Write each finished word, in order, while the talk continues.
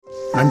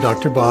I'm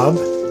Dr. Bob.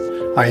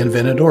 I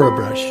invented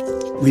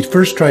Orabrush. We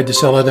first tried to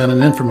sell it in an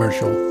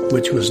infomercial,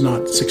 which was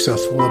not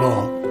successful at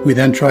all. We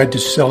then tried to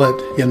sell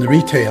it in the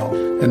retail,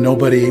 and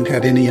nobody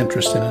had any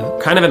interest in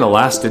it. Kind of an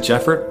last-ditch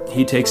effort,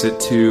 he takes it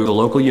to the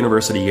local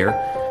university here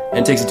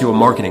and takes it to a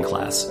marketing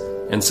class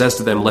and says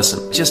to them,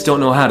 listen, I just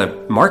don't know how to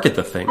market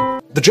the thing.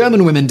 The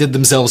German women did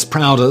themselves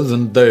prouder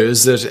than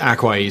those at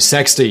Aquae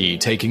Sexti,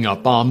 taking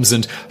up arms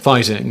and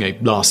fighting a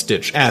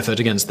last-ditch effort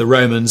against the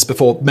Romans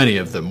before many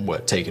of them were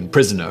taken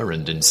prisoner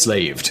and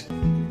enslaved.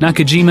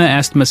 Nakajima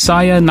asked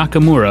Masaya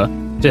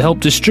Nakamura to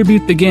help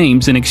distribute the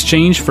games in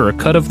exchange for a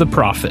cut of the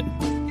profit.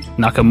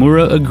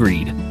 Nakamura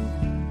agreed.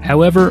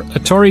 However,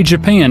 Atari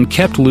Japan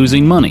kept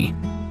losing money.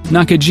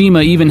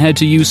 Nakajima even had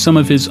to use some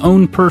of his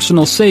own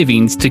personal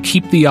savings to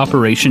keep the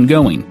operation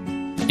going.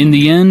 In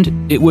the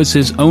end, it was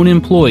his own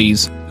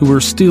employees who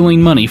were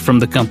stealing money from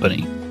the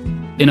company.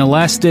 In a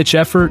last-ditch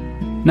effort,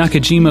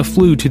 Nakajima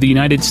flew to the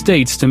United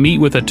States to meet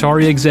with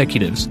Atari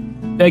executives,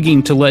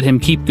 begging to let him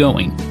keep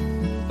going.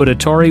 But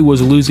Atari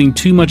was losing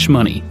too much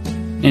money,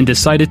 and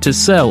decided to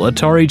sell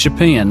Atari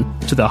Japan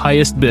to the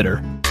highest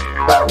bidder.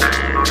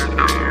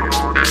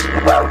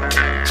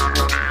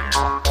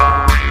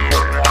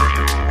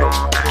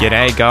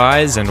 G'day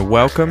guys, and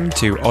welcome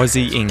to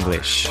Aussie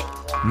English.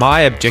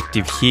 My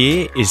objective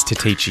here is to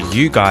teach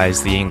you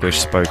guys the English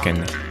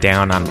spoken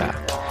down under.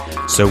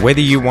 So whether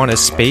you want to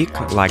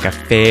speak like a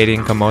fair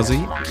dinkum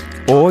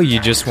Aussie, or you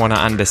just want to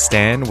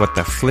understand what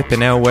the flippin'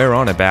 hell we're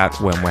on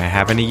about when we're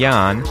having a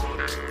yarn,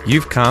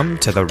 you've come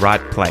to the right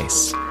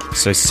place.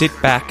 So sit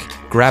back,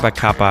 grab a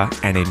cuppa,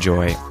 and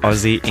enjoy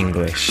Aussie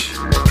English.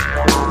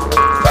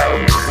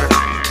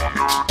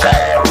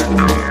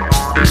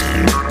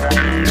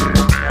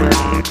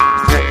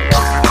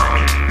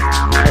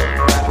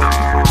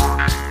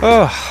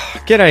 Oh,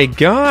 g'day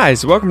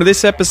guys, welcome to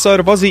this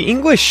episode of Aussie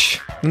English,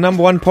 the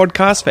number one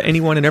podcast for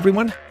anyone and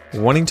everyone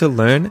wanting to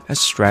learn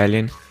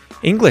Australian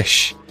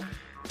English.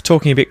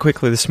 Talking a bit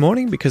quickly this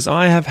morning because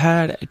I have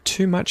had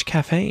too much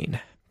caffeine.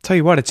 Tell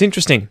you what, it's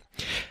interesting.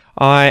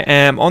 I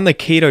am on the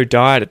keto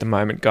diet at the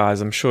moment, guys.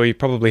 I'm sure you've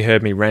probably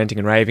heard me ranting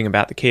and raving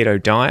about the keto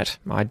diet.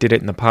 I did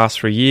it in the past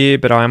for a year,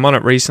 but I am on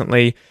it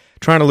recently,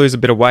 trying to lose a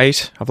bit of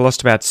weight. I've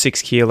lost about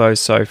 6 kilos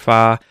so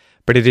far,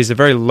 but it is a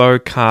very low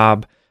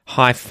carb,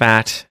 high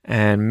fat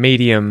and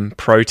medium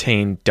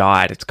protein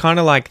diet. It's kind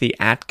of like the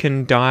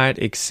Atkins diet,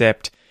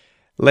 except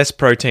less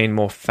protein,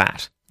 more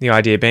fat. The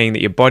idea being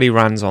that your body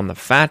runs on the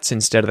fats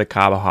instead of the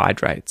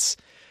carbohydrates.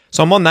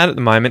 So I'm on that at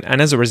the moment,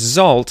 and as a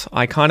result,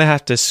 I kind of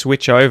have to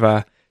switch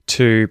over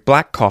to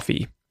black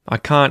coffee. I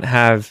can't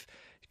have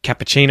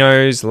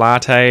cappuccinos,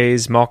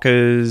 lattes,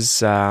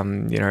 mochas,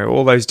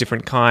 all those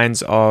different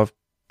kinds of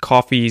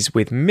coffees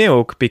with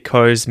milk,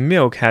 because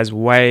milk has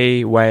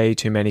way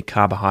too many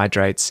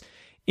carbohydrates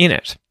in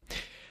it.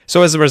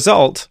 So as a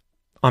result,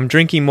 I'm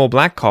drinking more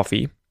black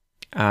coffee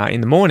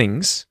in the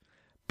mornings,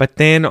 but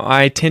then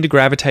I tend to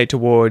gravitate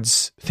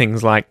towards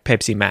things like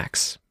Pepsi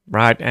Max,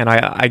 right? And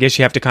I guess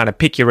you have to kind of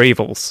pick your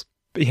evils.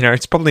 You know,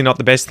 it's probably not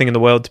the best thing in the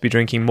world to be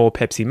drinking more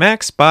Pepsi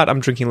Max, but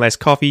I'm drinking less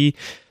coffee,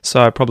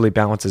 so it probably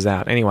balances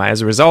out. Anyway,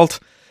 as a result,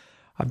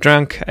 I've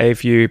drunk a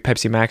few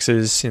Pepsi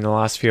Maxes in the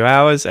last few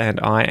hours, and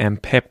I am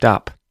pepped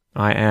up.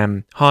 I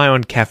am high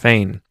on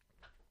caffeine,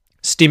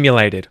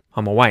 stimulated,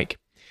 I'm awake.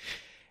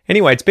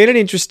 Anyway, it's been an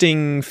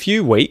interesting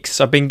few weeks.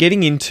 I've been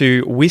getting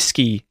into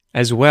whiskey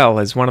as well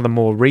as one of the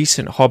more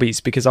recent hobbies,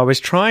 because I was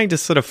trying to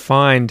sort of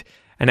find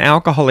an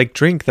alcoholic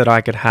drink that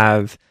I could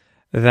have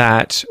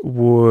that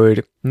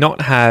would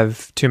not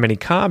have too many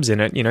carbs in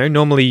it. You know,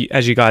 normally,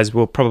 as you guys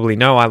will probably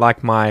know, I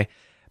like my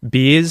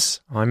beers.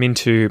 I'm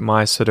into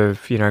my sort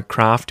of,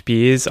 craft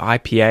beers,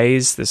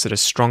 IPAs, the sort of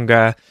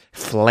stronger,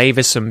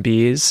 flavoursome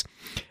beers.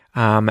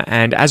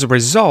 And as a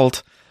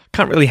result,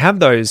 can't really have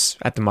those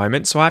at the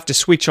moment, so I have to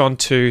switch on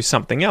to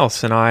something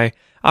else. And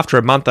after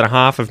a month and a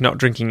half of not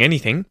drinking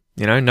anything,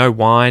 no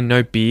wine,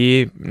 no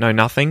beer, no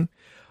nothing,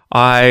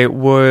 I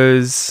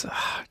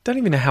don't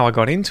even know how I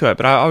got into it,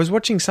 but I was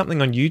watching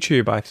something on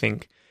YouTube, I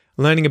think,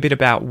 learning a bit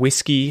about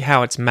whiskey,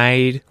 how it's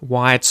made,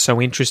 why it's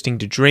so interesting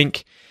to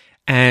drink,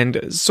 and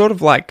sort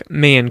of like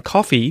me and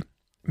coffee,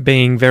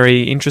 being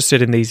very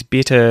interested in these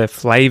bitter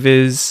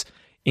flavours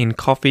in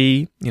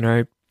coffee,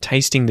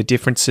 tasting the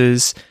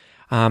differences.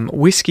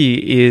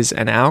 Whiskey is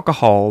an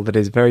alcohol that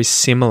is very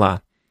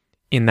similar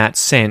in that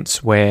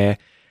sense, where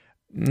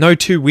no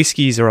two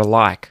whiskies are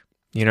alike.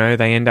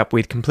 They end up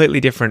with completely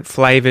different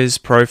flavors,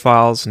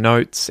 profiles,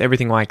 notes,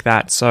 everything like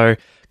that. So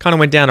kind of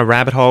went down a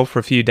rabbit hole for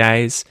a few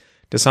days,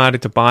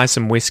 decided to buy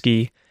some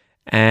whiskey,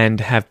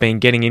 and have been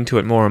getting into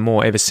it more and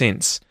more ever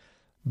since.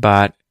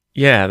 But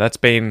yeah, it's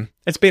been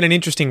an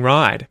interesting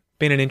ride.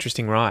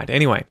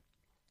 Anyway,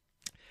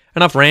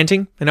 enough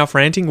ranting.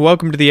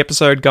 Welcome to the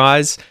episode,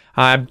 guys.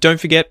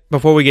 Don't forget,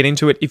 before we get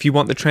into it, if you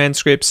want the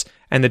transcripts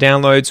and the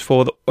downloads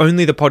for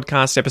only the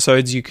podcast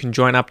episodes, you can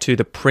join up to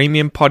the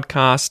premium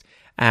podcast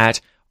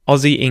at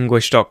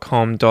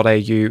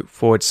aussieenglish.com.au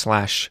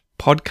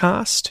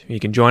Podcast. You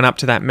can join up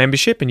to that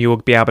membership and you will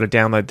be able to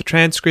download the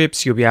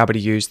transcripts. You'll be able to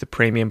use the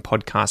premium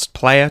podcast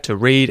player to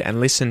read and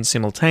listen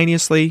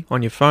simultaneously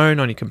on your phone,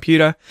 on your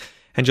computer.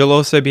 And you'll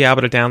also be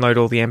able to download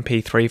all the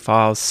MP3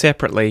 files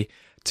separately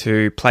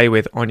to play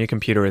with on your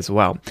computer as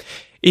well.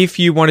 If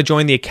you want to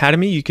join the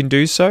Academy, you can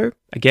do so.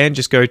 Again,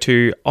 just go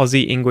to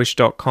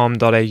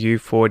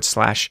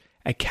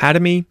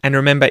aussieenglish.com.au/academy. And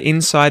remember,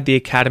 inside the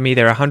Academy,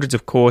 there are hundreds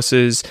of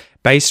courses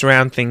based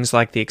around things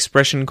like the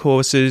expression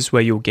courses,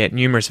 where you'll get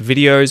numerous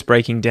videos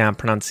breaking down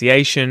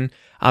pronunciation,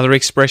 other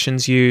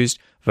expressions used,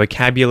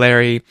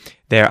 vocabulary.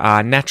 There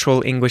are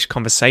natural English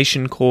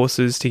conversation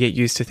courses to get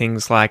used to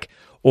things like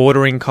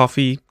ordering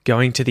coffee,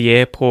 going to the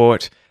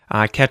airport,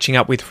 catching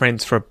up with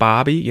friends for a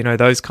barbie,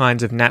 those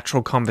kinds of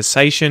natural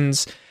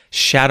conversations,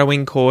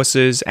 shadowing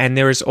courses, and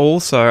there is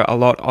also a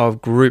lot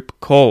of group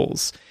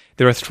calls.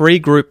 There are 3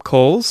 group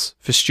calls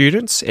for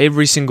students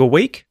every single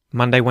week,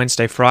 Monday,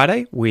 Wednesday,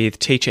 Friday, with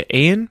teacher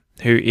Ian,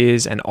 who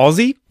is an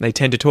Aussie. They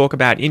tend to talk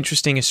about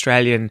interesting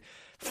Australian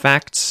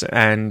facts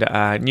and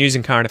news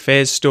and current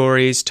affairs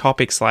stories,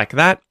 topics like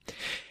that.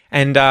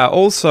 And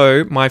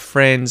also my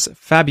friends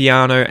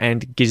Fabiano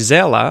and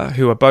Gisela,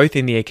 who are both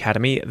in the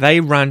Academy, they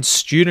run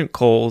student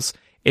calls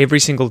every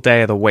single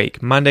day of the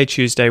week, Monday,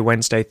 Tuesday,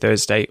 Wednesday,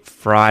 Thursday,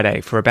 Friday,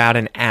 for about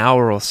an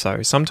hour or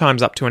so,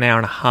 sometimes up to an hour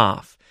and a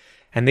half.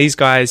 And these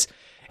guys,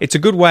 it's a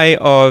good way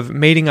of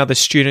meeting other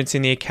students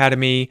in the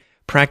Academy,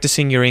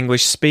 practicing your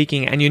English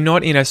speaking, and you're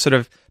not in a sort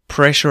of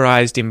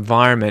pressurized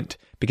environment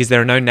because there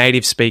are no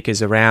native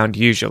speakers around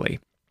usually.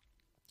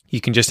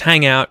 You can just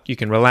hang out, you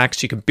can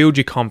relax, you can build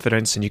your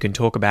confidence, and you can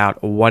talk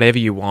about whatever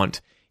you want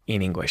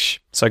in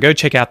English. So go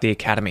check out the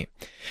Academy.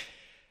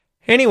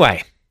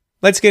 Anyway,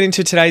 let's get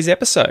into today's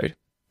episode.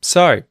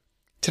 So,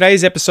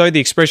 today's episode, the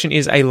expression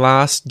is a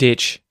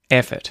last-ditch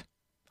effort.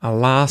 A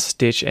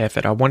last-ditch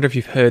effort. I wonder if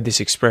you've heard this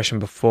expression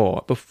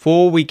before.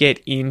 Before we get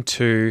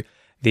into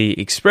the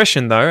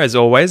expression, though, as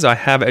always, I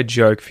have a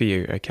joke for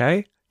you,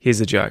 okay? Here's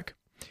the joke.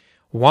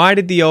 Why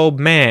did the old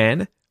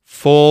man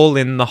fall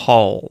in the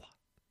hole?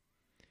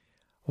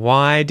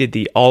 Why did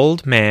the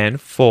old man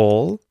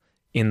fall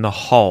in the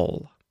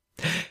hole?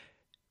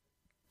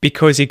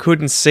 Because he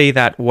couldn't see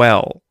that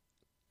well.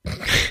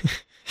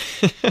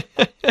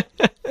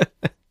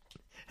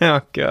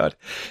 Oh, God.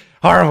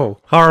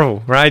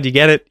 Horrible, right? You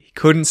get it? He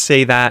couldn't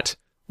see that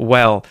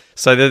well.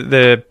 So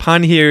the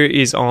pun here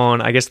is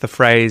on, I guess, the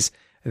phrase,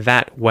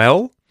 that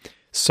well.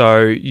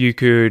 So you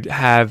could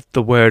have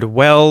the word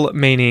well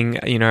meaning,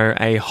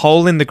 a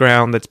hole in the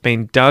ground that's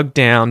been dug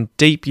down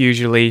deep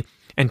usually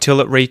until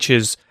it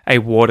reaches a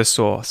water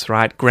source,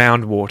 right?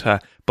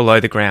 Groundwater below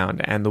the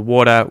ground. And the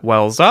water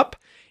wells up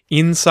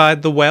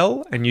inside the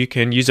well, and you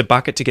can use a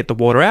bucket to get the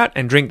water out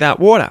and drink that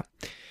water.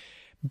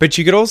 But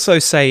you could also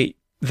say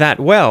that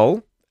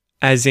well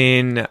as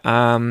in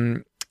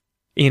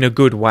a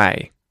good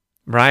way,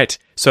 right?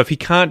 So if he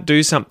can't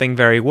do something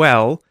very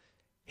well,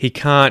 he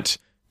can't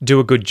do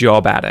a good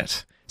job at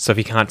it. So if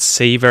he can't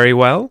see very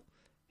well,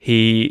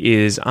 he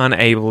is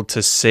unable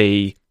to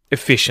see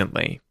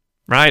efficiently,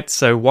 right?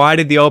 So why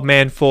did the old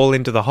man fall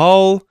into the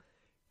hole?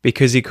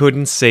 Because he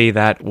couldn't see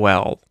that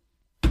well.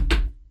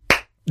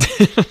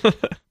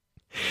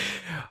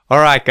 All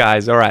right,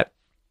 guys. All right.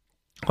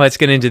 Let's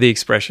get into the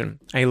expression.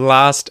 A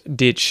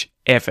last-ditch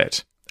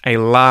effort. A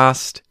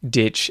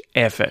last-ditch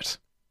effort.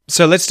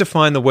 So let's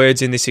define the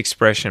words in this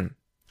expression.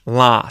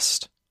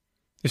 Last.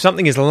 If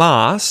something is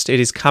last, it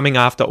is coming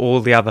after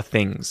all the other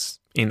things.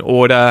 In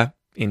order,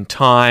 in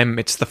time,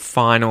 it's the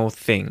final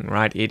thing,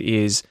 right? It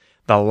is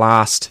the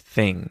last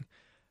thing.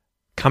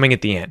 Coming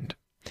at the end.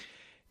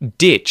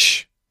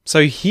 Ditch.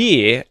 So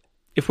here,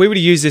 if we were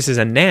to use this as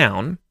a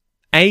noun,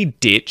 a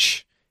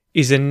ditch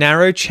is a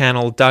narrow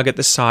channel dug at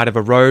the side of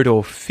a road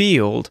or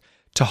field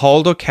to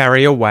hold or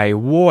carry away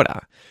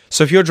water.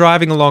 So if you're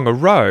driving along a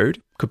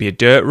road, could be a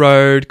dirt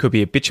road, could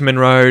be a bitumen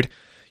road,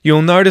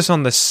 you'll notice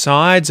on the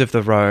sides of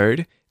the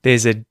road,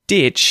 there's a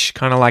ditch,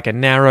 kind of like a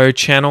narrow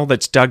channel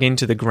that's dug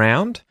into the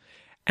ground,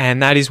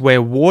 and that is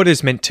where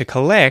water's meant to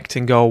collect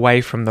and go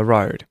away from the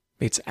road.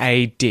 It's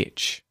a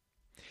ditch.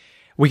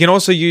 We can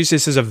also use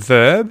this as a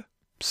verb,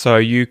 so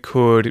you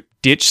could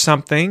ditch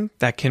something.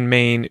 That can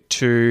mean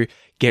to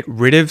get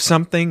rid of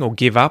something or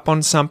give up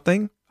on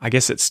something. I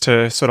guess it's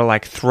to sort of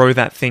like throw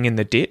that thing in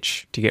the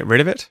ditch to get rid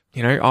of it.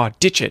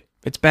 Ditch it.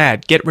 It's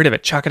bad. Get rid of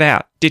it. Chuck it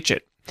out. Ditch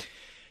it.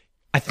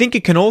 I think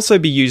it can also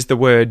be used, the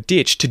word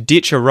ditch. To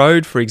ditch a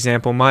road, for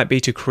example, might be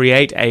to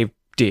create a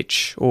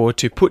ditch or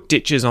to put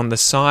ditches on the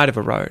side of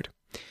a road.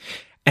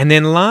 And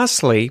then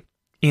lastly,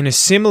 in a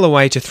similar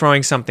way to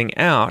throwing something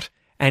out,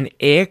 an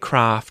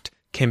aircraft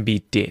can be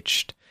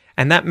ditched.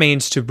 And that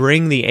means to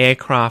bring the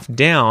aircraft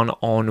down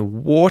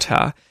on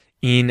water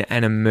in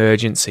an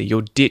emergency.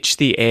 You'll ditch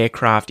the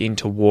aircraft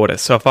into water.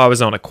 So if I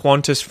was on a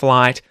Qantas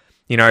flight,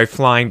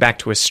 flying back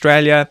to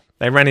Australia,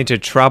 they ran into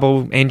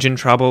engine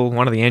trouble,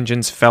 one of the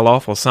engines fell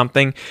off or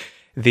something,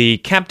 the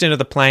captain of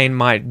the plane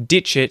might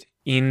ditch it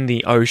in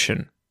the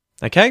ocean.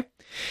 Okay?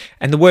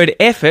 And the word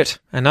effort,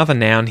 another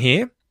noun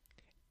here,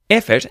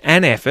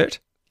 an effort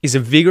is a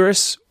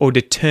vigorous or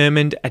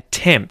determined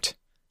attempt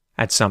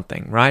at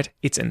something, right?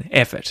 It's an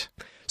effort.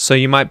 So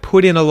you might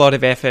put in a lot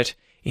of effort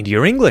into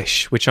your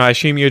English, which I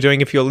assume you're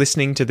doing if you're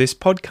listening to this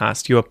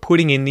podcast. You are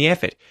putting in the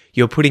effort.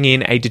 You're putting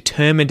in a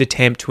determined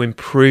attempt to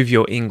improve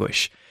your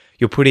English.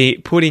 You're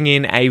putting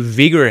in a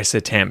vigorous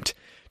attempt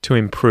to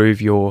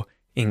improve your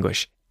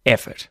English.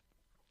 Effort.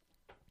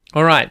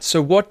 All right,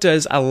 so what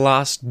does a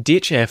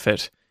last-ditch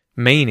effort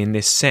mean in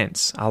this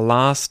sense? A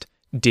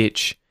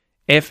last-ditch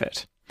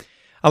effort.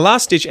 A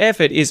last-ditch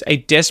effort is a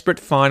desperate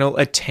final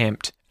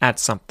attempt at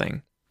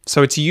something.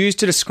 So it's used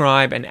to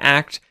describe an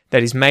act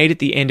that is made at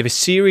the end of a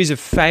series of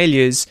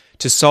failures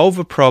to solve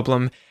a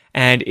problem,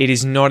 and it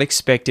is not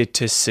expected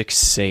to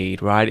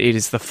succeed, right? It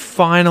is the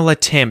final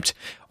attempt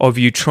of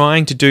you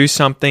trying to do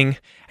something,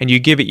 and you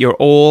give it your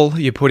all.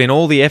 You put in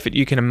all the effort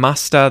you can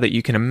muster, that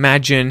you can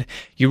imagine.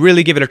 You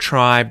really give it a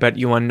try, but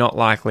you are not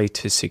likely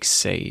to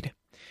succeed.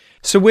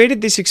 So where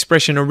did this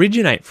expression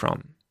originate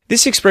from?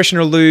 This expression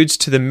alludes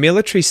to the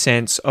military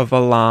sense of a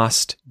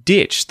last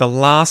ditch, the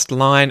last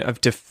line of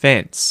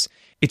defense.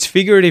 Its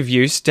figurative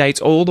use dates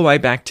all the way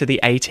back to the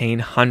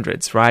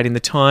 1800s, right? In the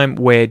time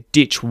where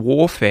ditch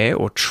warfare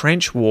or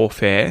trench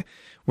warfare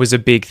was a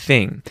big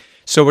thing.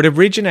 So it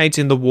originates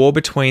in the war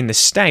between the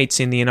states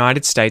in the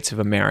United States of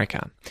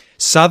America.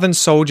 Southern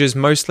soldiers,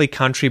 mostly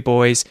country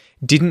boys,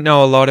 didn't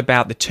know a lot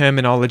about the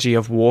terminology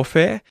of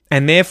warfare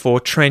and therefore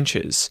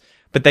trenches.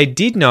 But they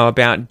did know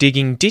about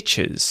digging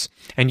ditches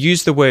and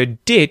used the word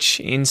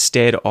ditch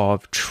instead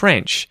of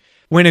trench.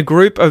 When a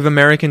group of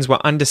Americans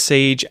were under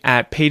siege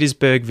at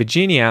Petersburg,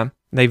 Virginia,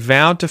 they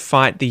vowed to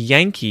fight the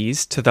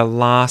Yankees to the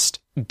last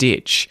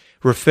ditch,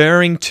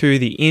 referring to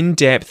the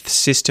in-depth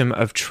system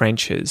of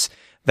trenches.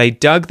 They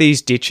dug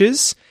these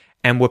ditches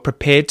and were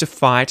prepared to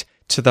fight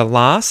to the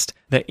last,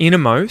 the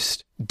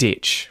innermost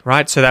ditch,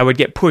 right? So they would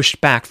get pushed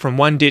back from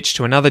one ditch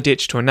to another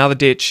ditch to another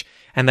ditch,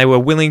 and they were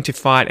willing to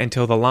fight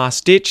until the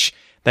last ditch.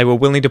 They were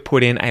willing to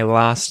put in a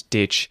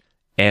last-ditch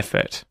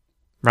effort,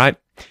 right?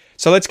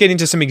 So let's get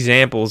into some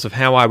examples of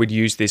how I would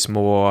use this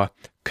more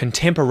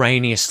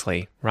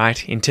contemporaneously,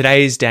 right, in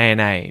today's day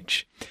and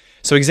age.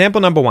 So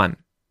example number 1,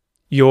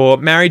 you're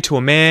married to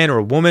a man or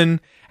a woman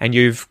and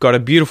you've got a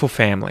beautiful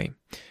family.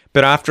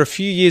 But after a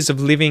few years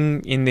of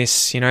living in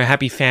this,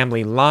 happy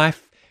family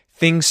life,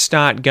 things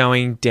start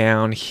going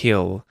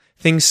downhill.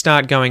 Things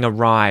start going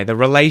awry. The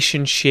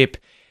relationship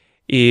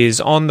is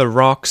on the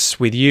rocks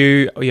with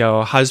you,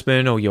 your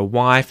husband or your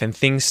wife, and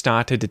things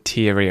start to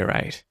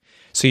deteriorate.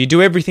 So you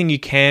do everything you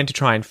can to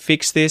try and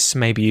fix this.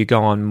 Maybe you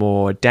go on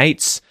more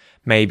dates.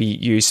 Maybe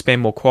you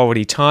spend more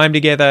quality time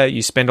together.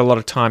 You spend a lot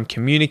of time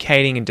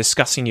communicating and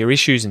discussing your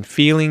issues and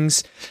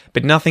feelings,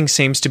 but nothing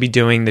seems to be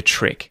doing the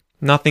trick.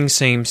 Nothing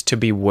seems to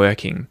be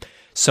working.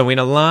 So in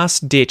a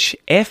last-ditch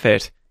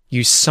effort,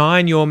 you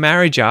sign your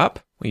marriage up,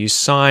 or you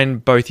sign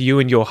both you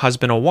and your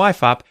husband or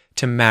wife up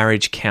to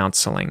marriage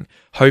counseling,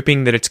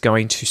 hoping that it's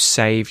going to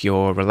save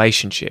your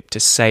relationship, to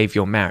save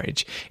your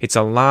marriage. It's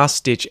a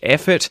last-ditch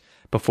effort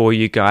before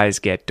you guys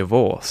get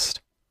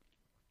divorced.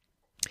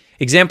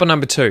 Example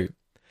number 2.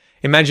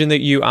 Imagine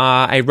that you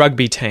are a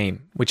rugby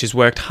team which has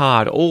worked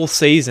hard all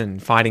season,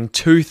 fighting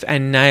tooth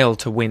and nail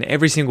to win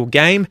every single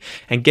game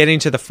and get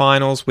into the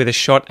finals with a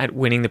shot at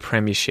winning the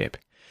premiership.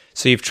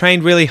 So you've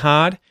trained really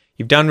hard,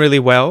 you've done really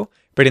well,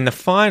 but in the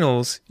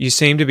finals, you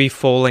seem to be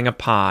falling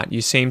apart.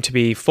 You seem to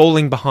be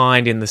falling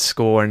behind in the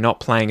score and not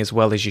playing as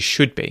well as you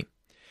should be.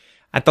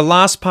 At the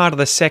last part of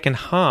the second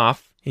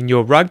half in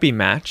your rugby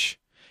match,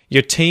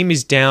 your team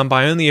is down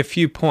by only a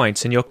few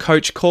points and your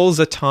coach calls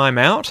a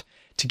timeout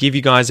to give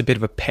you guys a bit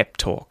of a pep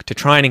talk, to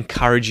try and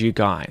encourage you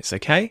guys,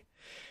 okay?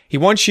 He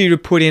wants you to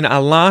put in a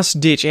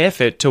last-ditch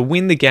effort to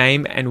win the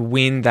game and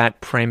win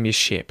that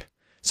premiership.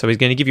 So he's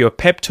going to give you a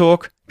pep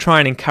talk, try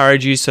and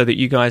encourage you so that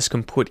you guys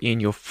can put in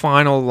your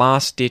final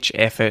last-ditch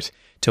effort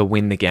to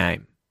win the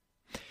game.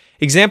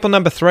 Example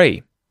number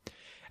 3.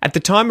 At the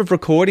time of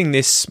recording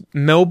this,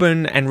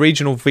 Melbourne and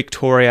regional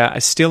Victoria are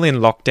still in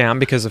lockdown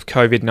because of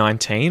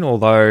COVID-19,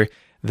 although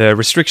the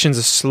restrictions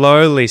are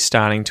slowly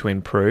starting to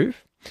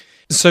improve.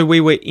 So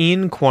we were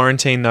in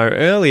quarantine though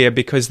earlier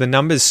because the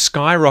numbers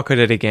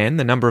skyrocketed again,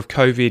 the number of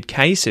COVID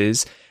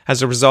cases,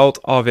 as a result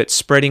of it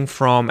spreading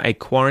from a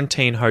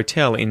quarantine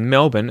hotel in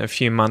Melbourne a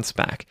few months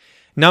back.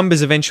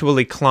 Numbers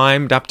eventually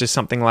climbed up to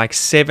something like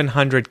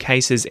 700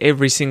 cases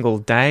every single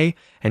day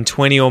and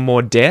 20 or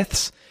more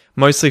deaths,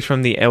 mostly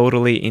from the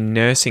elderly in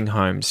nursing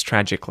homes,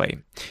 tragically.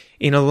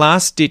 In a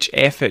last-ditch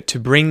effort to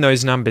bring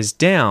those numbers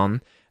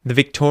down, the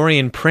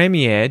Victorian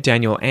Premier,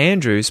 Daniel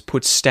Andrews,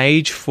 put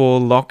Stage 4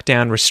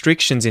 lockdown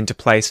restrictions into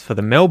place for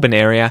the Melbourne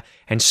area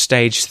and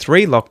Stage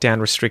 3 lockdown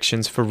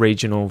restrictions for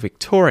regional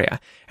Victoria,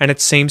 and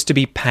it seems to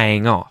be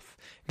paying off.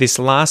 This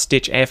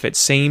last-ditch effort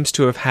seems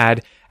to have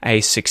had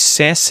a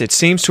success. It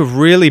seems to have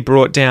really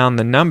brought down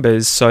the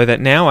numbers so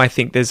that now I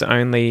think there's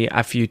only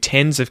a few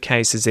tens of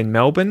cases in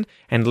Melbourne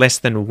and less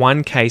than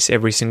one case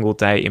every single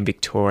day in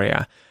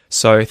Victoria.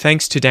 So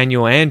thanks to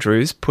Daniel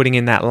Andrews putting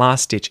in that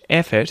last-ditch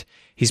effort,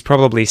 he's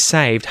probably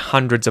saved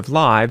hundreds of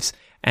lives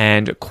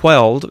and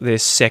quelled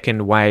this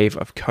second wave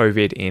of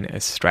COVID in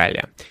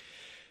Australia.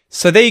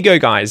 So there you go,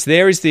 guys.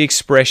 There is the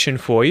expression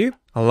for you,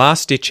 a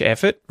last-ditch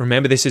effort.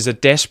 Remember, this is a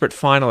desperate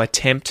final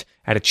attempt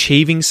at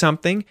achieving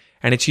something,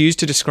 and it's used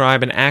to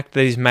describe an act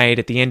that is made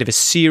at the end of a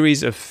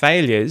series of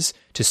failures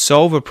to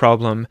solve a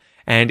problem,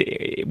 and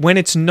when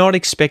it's not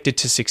expected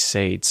to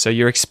succeed. So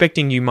you're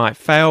expecting you might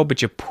fail,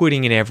 but you're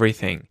putting in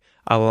everything.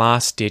 A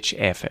last-ditch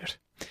effort.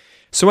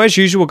 So as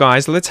usual,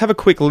 guys, let's have a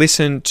quick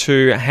listen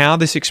to how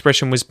this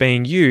expression was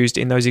being used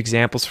in those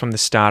examples from the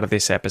start of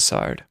this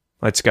episode.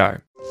 Let's go.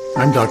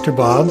 I'm Dr.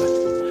 Bob.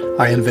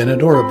 I invented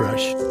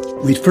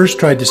Orabrush. We first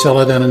tried to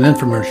sell it on an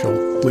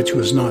infomercial, which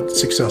was not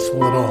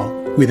successful at all.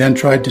 We then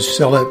tried to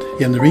sell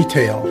it in the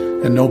retail,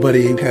 and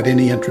nobody had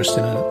any interest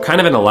in it. Kind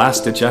of in a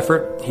last-ditch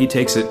effort, he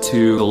takes it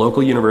to the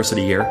local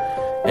university here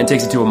and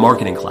takes it to a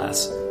marketing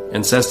class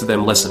and says to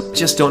them, listen,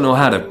 just don't know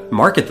how to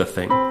market the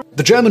thing.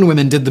 The German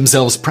women did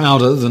themselves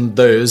prouder than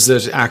those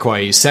at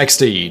Aquae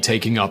Sexti,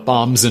 taking up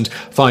arms and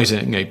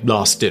fighting a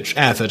last-ditch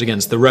effort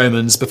against the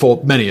Romans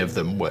before many of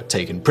them were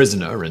taken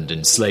prisoner and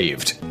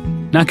enslaved.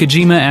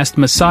 Nakajima asked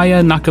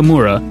Masaya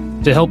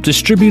Nakamura to help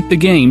distribute the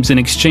games in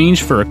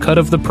exchange for a cut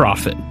of the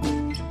profit.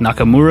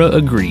 Nakamura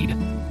agreed.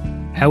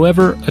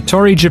 However,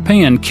 Atari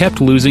Japan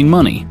kept losing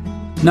money.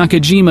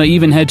 Nakajima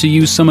even had to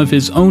use some of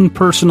his own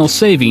personal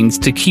savings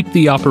to keep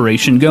the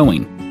operation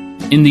going.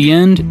 In the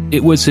end,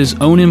 it was his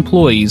own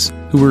employees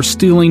who were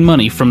stealing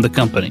money from the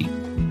company.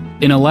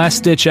 In a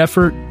last-ditch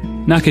effort,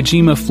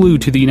 Nakajima flew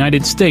to the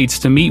United States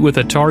to meet with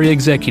Atari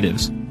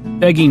executives,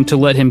 begging to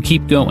let him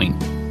keep going.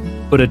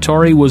 But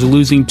Atari was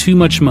losing too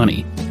much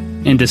money,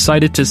 and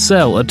decided to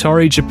sell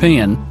Atari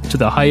Japan to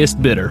the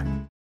highest bidder.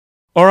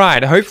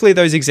 Alright, hopefully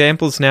those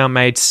examples now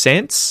made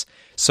sense.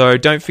 So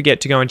don't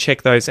forget to go and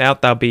check those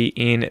out. They'll be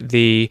in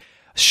the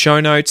show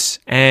notes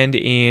and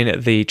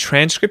in the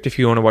transcript if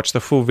you want to watch the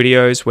full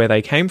videos where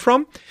they came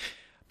from.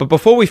 But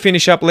before we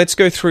finish up, let's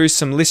go through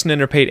some listen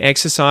and repeat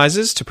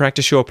exercises to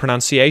practice your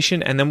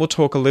pronunciation, and then we'll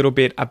talk a little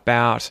bit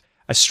about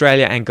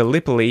Australia and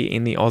Gallipoli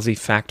in the Aussie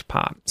fact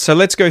part. So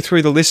let's go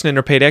through the listen and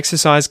repeat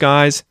exercise,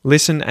 guys.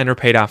 Listen and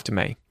repeat after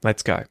me.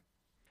 Let's go.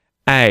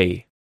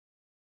 A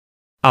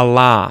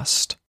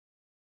last.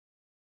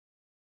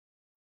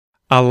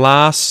 A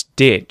last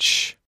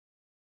ditch.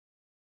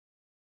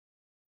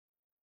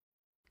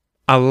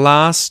 A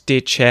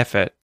last-ditch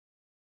effort.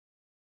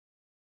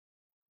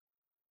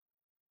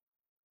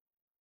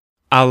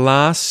 A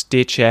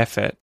last-ditch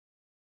effort.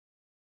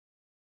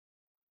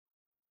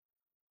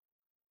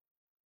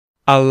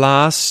 A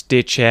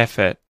last-ditch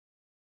effort.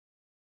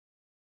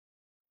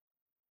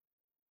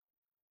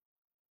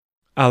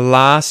 A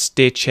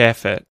last-ditch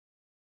effort.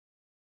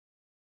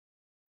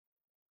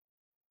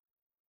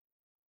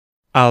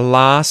 A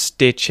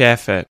last-ditch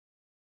effort.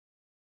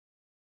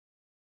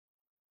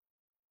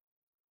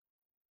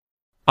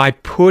 I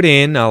put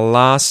in a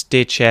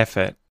last-ditch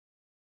effort.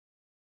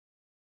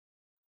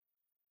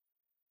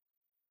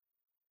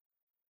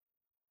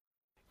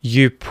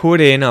 You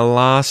put in a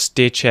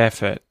last-ditch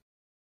effort.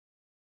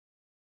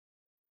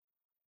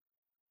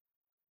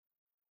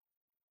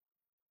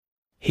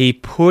 He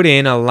put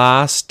in a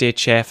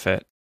last-ditch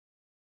effort.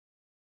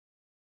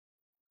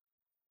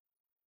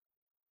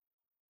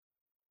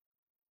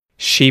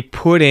 She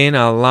put in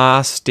a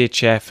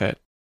last-ditch effort.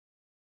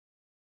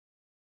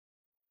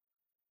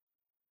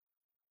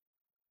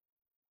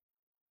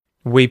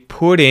 We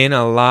put in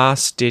a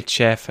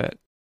last-ditch effort.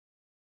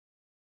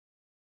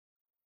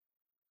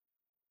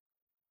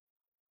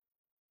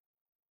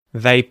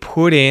 They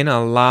put in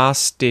a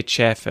last-ditch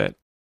effort.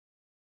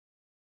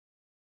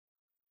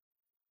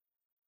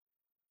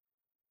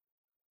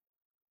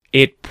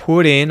 It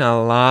put in a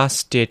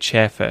last-ditch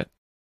effort.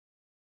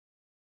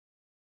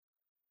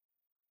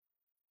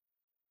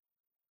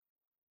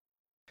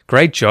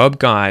 Great job,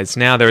 guys.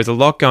 Now, there is a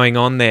lot going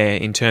on there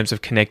in terms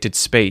of connected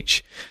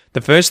speech.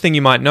 The first thing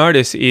you might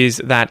notice is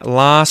that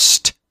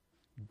last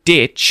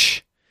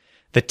ditch,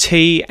 the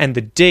T and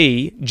the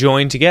D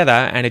join together,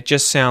 and it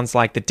just sounds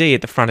like the D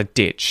at the front of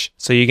ditch.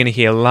 So you're going to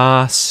hear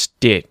last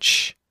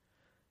ditch,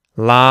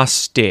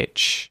 last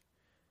ditch,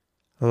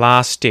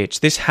 last ditch.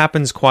 This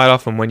happens quite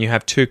often when you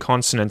have two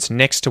consonants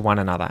next to one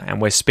another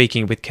and we're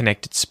speaking with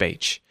connected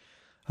speech.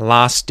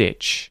 Last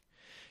ditch.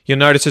 You'll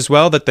notice as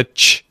well that the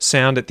ch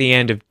sound at the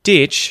end of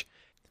ditch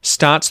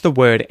starts the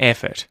word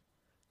effort.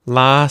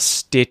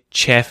 Last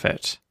ditch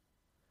effort.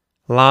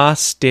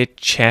 Last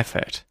ditch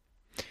effort.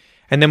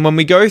 And then when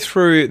we go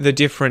through the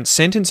different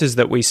sentences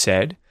that we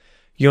said,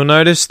 you'll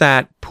notice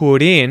that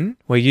put in,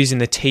 we're using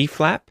the T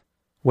flap,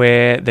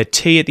 where the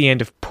T at the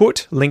end of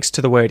put links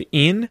to the word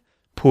in,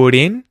 put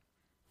in,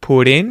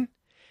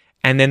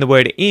 and then the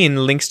word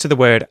in links to the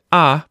word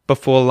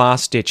before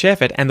last ditch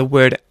effort, and the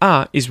word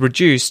is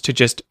reduced to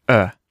just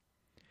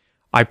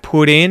I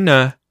put in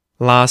a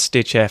last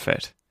ditch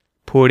effort.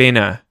 Put in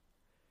a,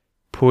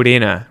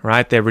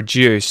 right? They're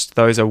reduced.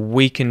 Those are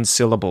weakened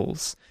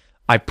syllables.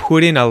 I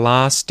put in a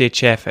last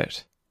ditch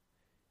effort.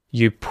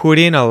 You put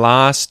in a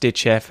last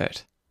ditch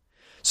effort.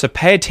 So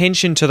pay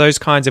attention to those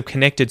kinds of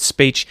connected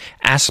speech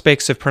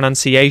aspects of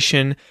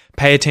pronunciation,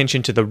 pay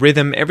attention to the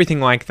rhythm, everything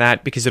like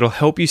that, because it'll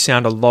help you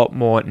sound a lot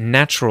more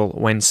natural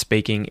when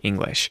speaking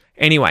English.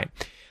 Anyway,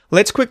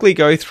 let's quickly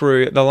go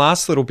through the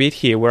last little bit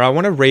here where I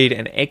want to read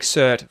an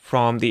excerpt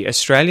from the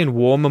Australian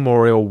War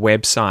Memorial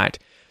website.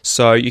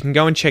 So you can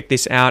go and check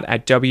this out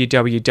at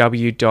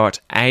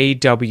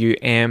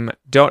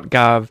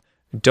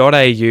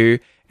www.awm.gov.au,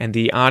 and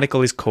the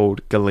article is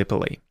called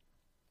Gallipoli.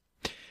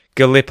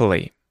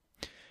 Gallipoli.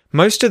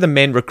 Most of the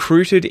men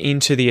recruited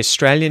into the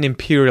Australian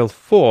Imperial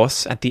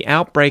Force at the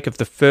outbreak of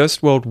the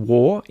First World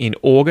War in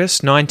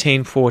August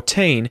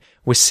 1914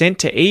 were sent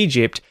to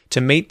Egypt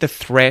to meet the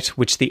threat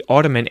which the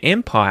Ottoman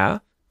Empire,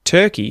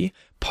 Turkey,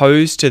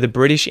 posed to the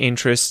British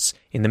interests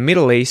in the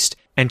Middle East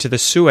and to the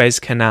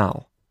Suez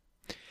Canal.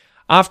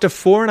 After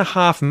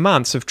 4.5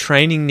 months of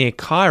training near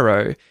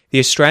Cairo, the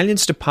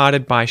Australians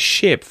departed by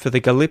ship for the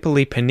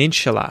Gallipoli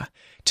Peninsula,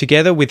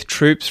 together with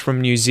troops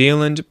from New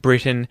Zealand,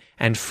 Britain,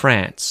 and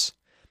France.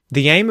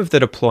 The aim of the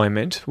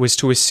deployment was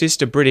to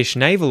assist a British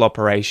naval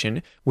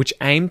operation which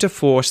aimed to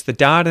force the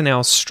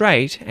Dardanelles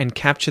Strait and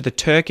capture the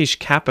Turkish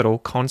capital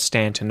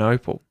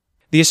Constantinople.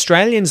 The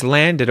Australians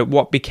landed at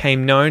what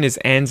became known as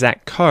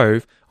Anzac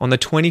Cove on the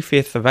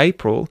 25th of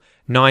April,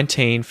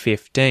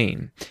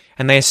 1915,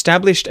 and they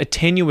established a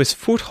tenuous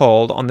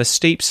foothold on the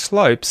steep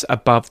slopes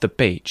above the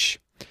beach.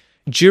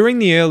 During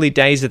the early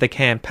days of the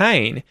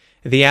campaign,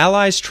 the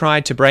Allies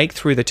tried to break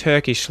through the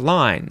Turkish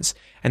lines,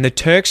 and the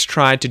Turks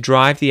tried to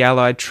drive the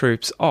Allied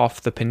troops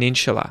off the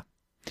peninsula.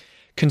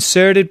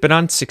 Concerted but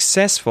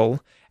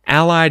unsuccessful,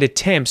 Allied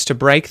attempts to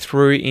break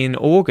through in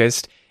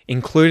August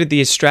included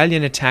the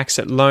Australian attacks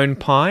at Lone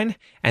Pine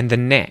and the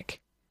Neck.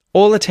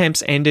 All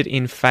attempts ended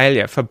in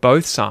failure for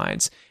both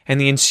sides,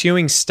 and the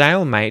ensuing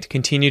stalemate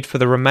continued for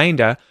the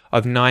remainder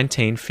of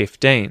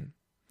 1915.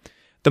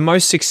 The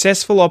most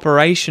successful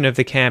operation of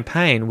the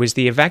campaign was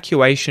the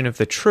evacuation of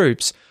the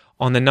troops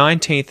on the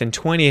 19th and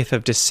 20th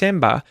of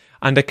December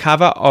under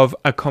cover of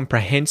a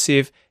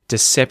comprehensive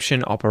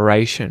deception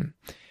operation.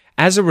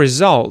 As a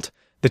result,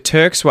 the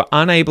Turks were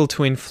unable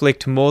to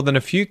inflict more than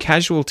a few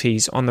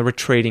casualties on the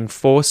retreating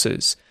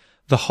forces.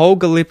 The whole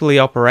Gallipoli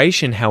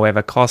operation,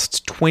 however,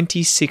 cost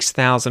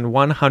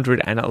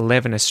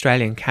 26,111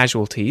 Australian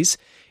casualties,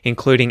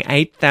 including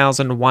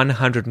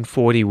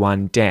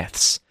 8,141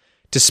 deaths.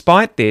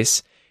 Despite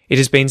this, it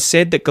has been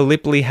said that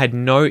Gallipoli had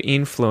no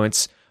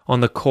influence on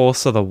the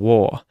course of the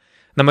war.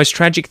 The most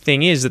tragic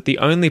thing is that the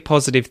only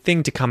positive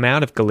thing to come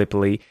out of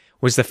Gallipoli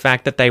was the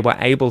fact that they were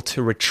able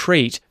to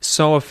retreat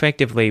so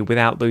effectively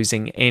without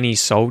losing any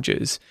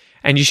soldiers.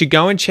 And you should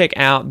go and check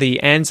out the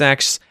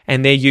Anzacs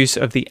and their use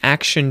of the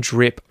action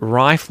drip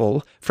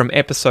rifle from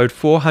episode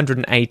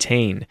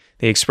 418,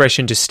 the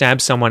expression to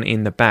stab someone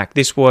in the back.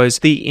 This was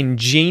the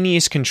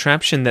ingenious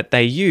contraption that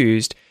they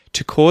used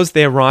to cause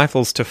their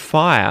rifles to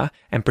fire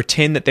and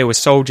pretend that there were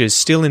soldiers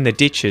still in the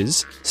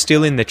ditches,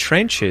 still in the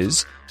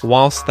trenches,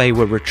 whilst they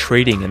were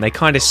retreating. And they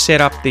kind of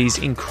set up these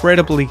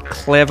incredibly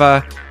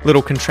clever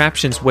little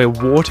contraptions where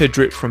water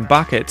dripped from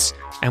buckets,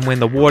 and when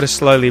the water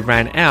slowly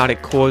ran out,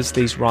 it caused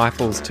these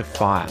rifles to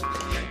fire.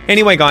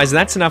 Anyway, guys,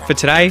 that's enough for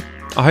today.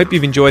 I hope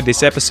you've enjoyed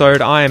this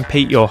episode. I am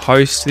Pete, your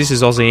host. This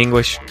is Aussie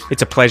English.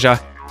 It's a pleasure,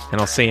 and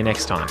I'll see you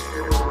next time.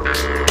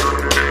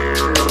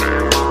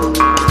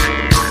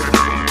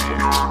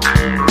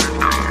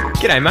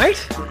 G'day, mate.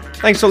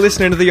 Thanks for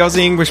listening to the Aussie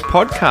English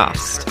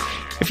podcast.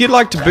 If you'd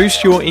like to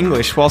boost your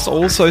English whilst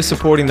also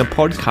supporting the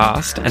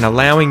podcast and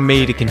allowing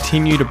me to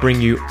continue to bring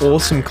you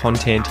awesome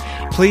content,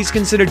 please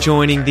consider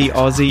joining the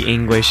Aussie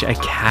English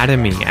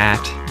Academy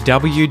at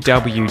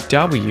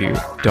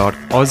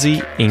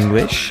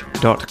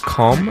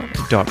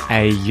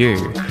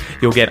www.aussieenglish.com.au.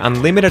 You'll get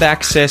unlimited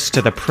access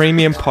to the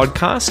premium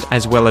podcast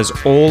as well as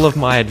all of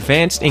my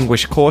advanced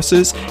English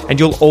courses, and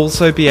you'll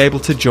also be able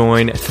to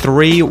join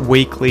 3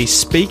 weekly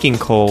speaking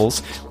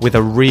calls with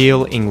a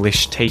real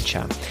English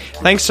teacher.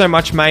 Thanks so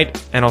much,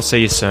 mate, and I'll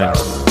see you soon.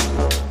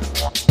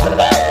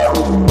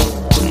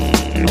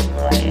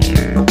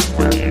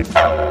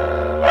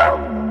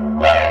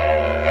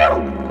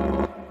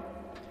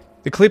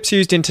 The clips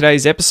used in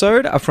today's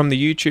episode are from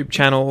the YouTube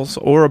channels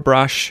Aura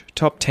Brush,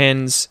 Top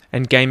 10s,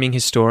 and Gaming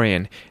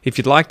Historian. If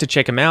you'd like to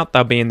check them out,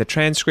 they'll be in the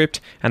transcript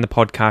and the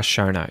podcast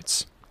show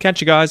notes. Catch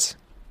you guys.